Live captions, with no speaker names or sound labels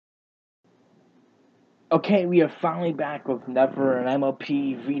Okay, we are finally back with another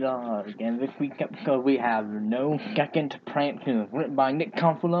MLP vlog, and this week episode we have No Second Prance, written by Nick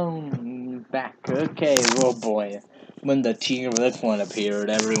Confalone. Back, okay, oh boy. When the teaser of this one appeared,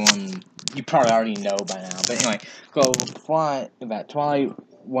 everyone, you probably already know by now, but anyway, go fly, about Twilight,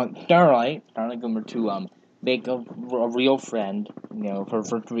 Starlight number two, make a real friend, her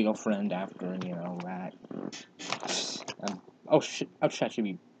first real friend after, that. Oh shit, I should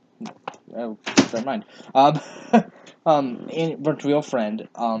be. Oh, never mind. And virtual friend,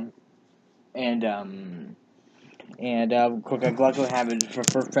 quick, I'm glad to have it for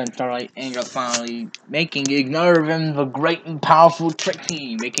first friend Starlight ended up finally making ignore him the great and powerful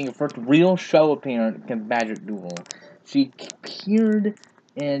Trixie, making her first real show appearance in Magic Duel. She appeared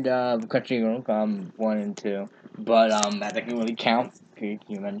in, Country Girl, 1 and 2, but, that doesn't really count, she's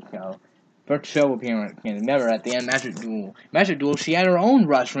human, so. First show appearance, and remember, at the end, Magic Duel, she had her own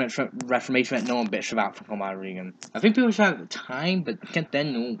reformation that no one bitched about from Comal Regan. I think people said at the time, but since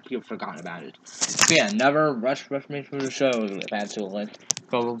then, no people forgotten about it. So yeah, never reformation for the show, that's the list.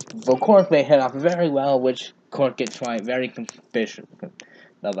 So, of course, they hit off very well, which, of course, gets very suspicious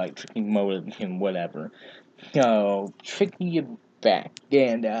of, like, Tricky motive and whatever. So, Tricky is back,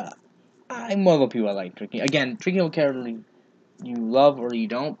 and, I'm one of the people I like Tricky. Again, Tricky don't care you love or you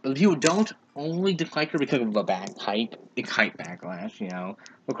don't, but if you don't, only dislike her because of the hype backlash,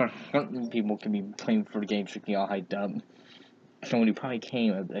 Of course, certain people can be playing for the game strictly all hyped up. Someone who probably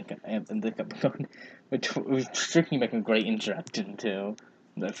came in this episode, which was strictly making a great introduction to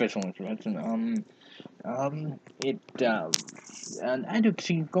the official introduction. And I do,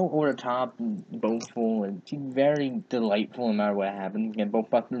 she can go over the top and boastful, and she's very delightful no matter what happens. And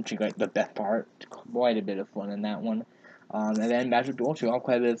both buttons, she got the best part, quite a bit of fun in that one. And then Magic Duel, she got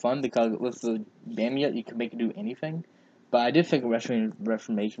quite a bit of fun because with the amulet, you can make it do anything. But I did think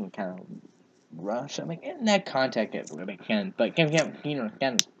Reformation kind of rush. I mean, in that context, it really can. But it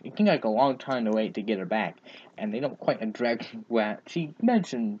can like a long time to wait to get her back. And they don't quite address what she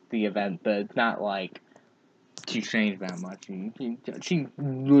mentioned the event, but it's not like she changed that much. She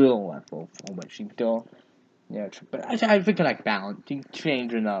little left off, but she still, but I think like balance. She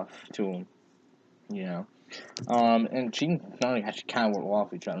changed enough to, you know. And she not only actually kind of work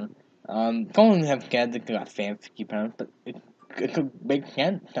off each other. Don't have kids that got fancy parents, but it could make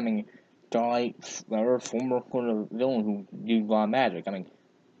sense. I mean, Starlight, or former sort of villain who used a lot of magic. I mean,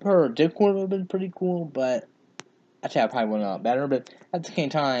 her Discord would have been pretty cool, but actually I probably went a lot better. But at the same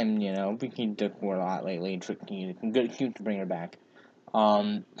time, we can Discord a lot lately and Tricky. It's a good excuse to bring her back.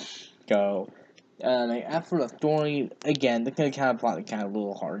 So. Like after the story, again, the kind of plot is kind of a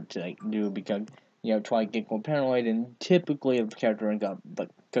little hard to like do because Twilight gets more paranoid, and typically the character ends up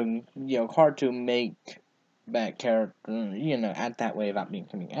hard to make that character act that way without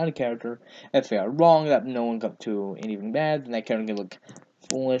becoming out of character. If they are wrong, that no one's up to anything bad, then that character can look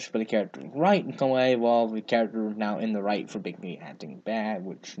foolish, but the character is right in some way, while the character is now in the right for basically acting bad,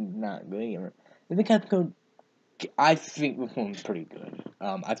 which is not good. The character I think this one's pretty good.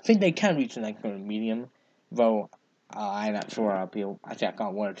 I think they can reach the next kind of medium, though I'm not sure how people. I think I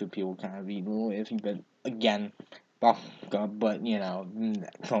got 1 or 2 people kind of be a little iffy, but again, but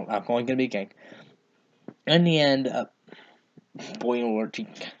so I'm only gonna be cake. In the end, spoiler alert, she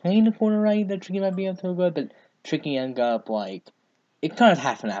kind of sort of right that Tricky might be up so good, but Tricky ended up like it's kind of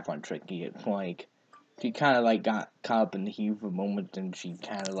half and half on Tricky. It's like she kind of like got caught up in the heat of the moment, and she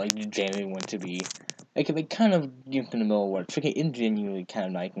kind of like genuinely went to be. Like, they kind of get in the middle where Tricky is genuinely kind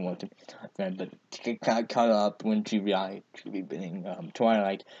of like want to be friend, but she got caught up when she realized she be being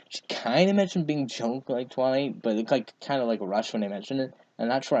Twilight. She kind of mentioned being junk like Twilight, but it's like kind of like a rush when they mention it. I'm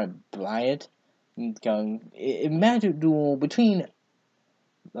not sure I buy it. Magic Duel between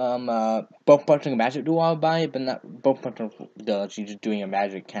both punching a Magic Duel, I'll buy it, but not both punching she's just doing a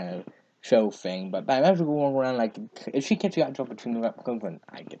magic kind of show thing. But by Magic Duel around, like if she catches out between the replicas, then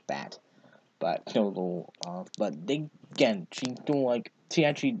I get that. But still a little off. But she's doing like she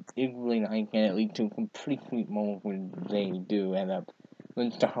actually is really nice, and it leads to some pretty sweet moments when they do end up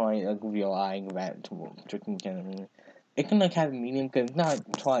when Starlight like realizing that Tricky can. It can like have a medium because not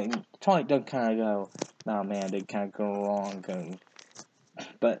Twilight. Twilight does kind of go, oh man, they kind of go wrong.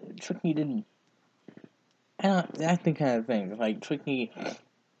 But Tricky didn't. That's the kind of thing. Like Tricky,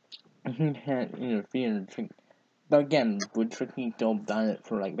 he can't interfere. But again, would Tricky still done it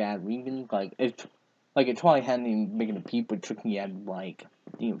for like bad reasons? Like if Twilight hadn't even making a peep, but Tricky had like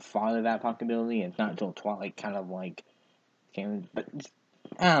even thought of that possibility. It's not until Twilight kind of like came, but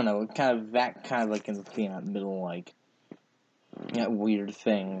I don't know, kind of that kind of like in the middle like that weird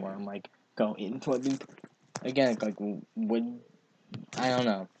thing where I'm like go into it again. Like would I don't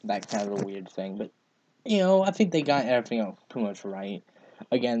know, that kind of a weird thing, but I think they got everything else pretty much right.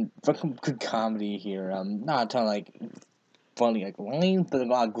 Again, fucking good comedy here. Not a ton of, like, funny, like, lines, but a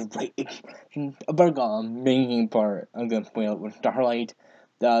lot of great expressions. But got an amazing part I'm gonna spoil it with Starlight.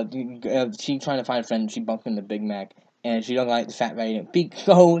 She trying to find a friend, she bumped into Big Mac, and she don't like the fact that he didn't speak,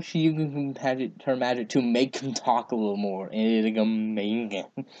 so she uses her magic to make him talk a little more, and it's like amazing.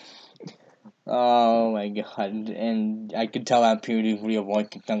 Oh my god, and I could tell that Pewdie's real voice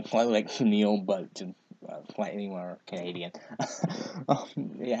could sound slightly like Neil, but just slightly more Canadian.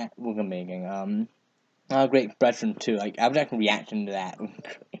 Yeah, it was amazing. Great expression too. Like I was actually reacting to that.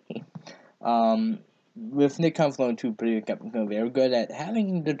 With Nick Conflow too, pretty very good at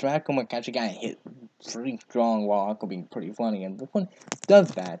having the Draco actually kind of hit pretty strong while also being pretty funny, and this one does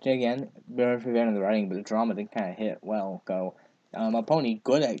that. Again, very forgetting in the writing, but the drama did kind of hit well. So, a pony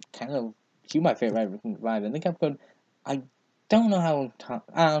good at kind of. She's my favorite writer from Survive. And Nick Conflow, I don't know how.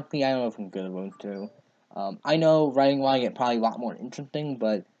 Honestly, I don't know if I'm good at those two. I know writing wise it probably a lot more interesting,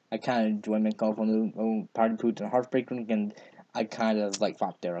 but I kind of enjoy Nick Conflow on Party Poots and Heartbreaker, and I kind of like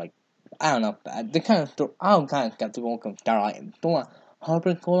thought they were like. I don't know. The kind of I'm kind of skeptical when Starlight and Storm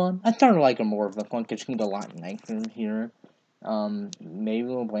Heartbreak going on. I started to like her more of the one because she's a lot nicer here. Maybe a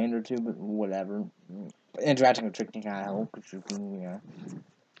little blander too, but whatever. Interacting with Trixie kind of help because she can,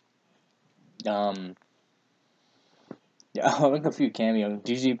 yeah, like a few cameos.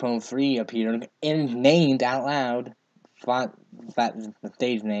 GG Pone 3 appeared and named out loud. That's the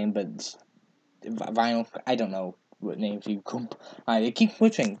stage name, but Vinyl, I don't know what name she they keep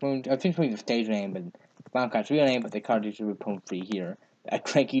switching. I think it's the stage name, but Vinyl Craft's real name, but they called it Pone 3 here. A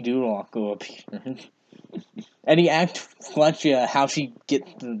cranky doodle go appears. And he asked Fletcher how she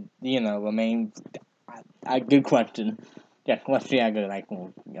gets the main. A good question. Yeah, Fletcher, I good like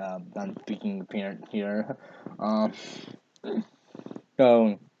I'm speaking appearance here. Um,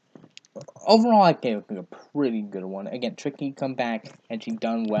 so overall, I gave it a pretty good one. Again, Tricky come back and she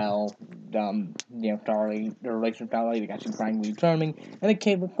done well. Starlight, the relation with Starlight, they got she frankly charming, and it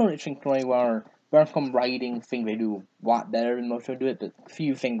came with furnishing story where from writing thing they do a lot better than most shows do it, but a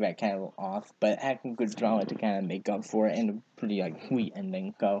few things that kind of off, but acting good drama to kind of make up for it, and a pretty like sweet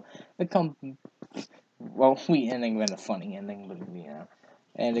ending. So it comes sweet ending than a funny ending, but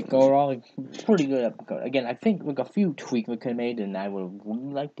And it overall, pretty good episode. Again, I think like a few tweaks we could have made, and I would have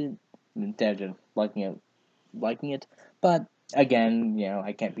really liked it instead of just liking it. But again,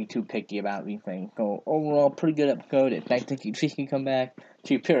 I can't be too picky about these things. So overall, pretty good episode. It's nice to see Trixie come back.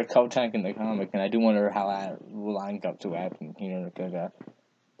 She appeared a couple times in the comic, and I do wonder how that lines up to happen here because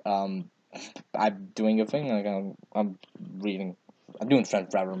I'm doing a thing like I'm reading. I'm doing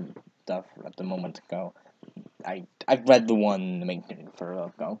Friends Forever stuff at the moment. So I've read the one the main thing for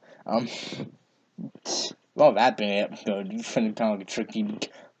a go. Well, that being an episode, you finna kind of like tricky.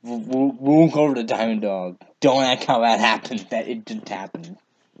 We'll go over the Diamond Dog. Don't act how that happened. That it didn't happen.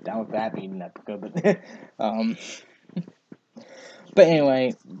 That was that being an episode, but but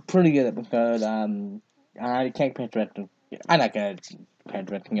anyway, pretty good episode. I can't compare it. I'm not gonna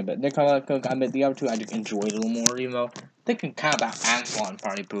compare it, but Nicola Cook. I met the other two. I just enjoyed a little more, even though they can kind of about Antoine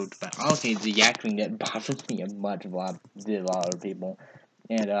Party Pooch, but honestly, the acting didn't bother me as much as a lot of people.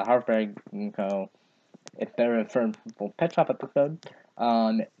 And Heartbreak, it's better for Pet Shop episode.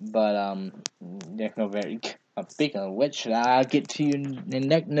 There's no very. Speaking of which, I'll get to you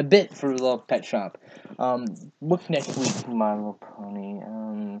in a bit for a little Pet Shop. What's next week, My Little Pony?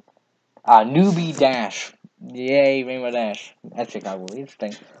 Newbie Dash. Yay, Rainbow Dash. That's Chicago,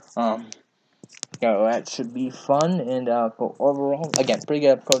 interesting. So that should be fun, and so overall, again, pretty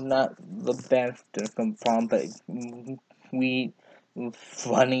good episode, not the best to come from, but sweet,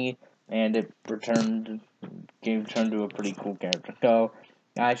 funny, and it gave turn to a pretty cool character. So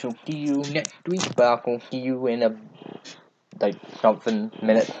I shall see you next week, but I'll see you in a like something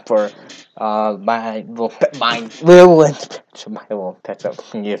minutes for my little pet up.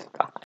 Yes.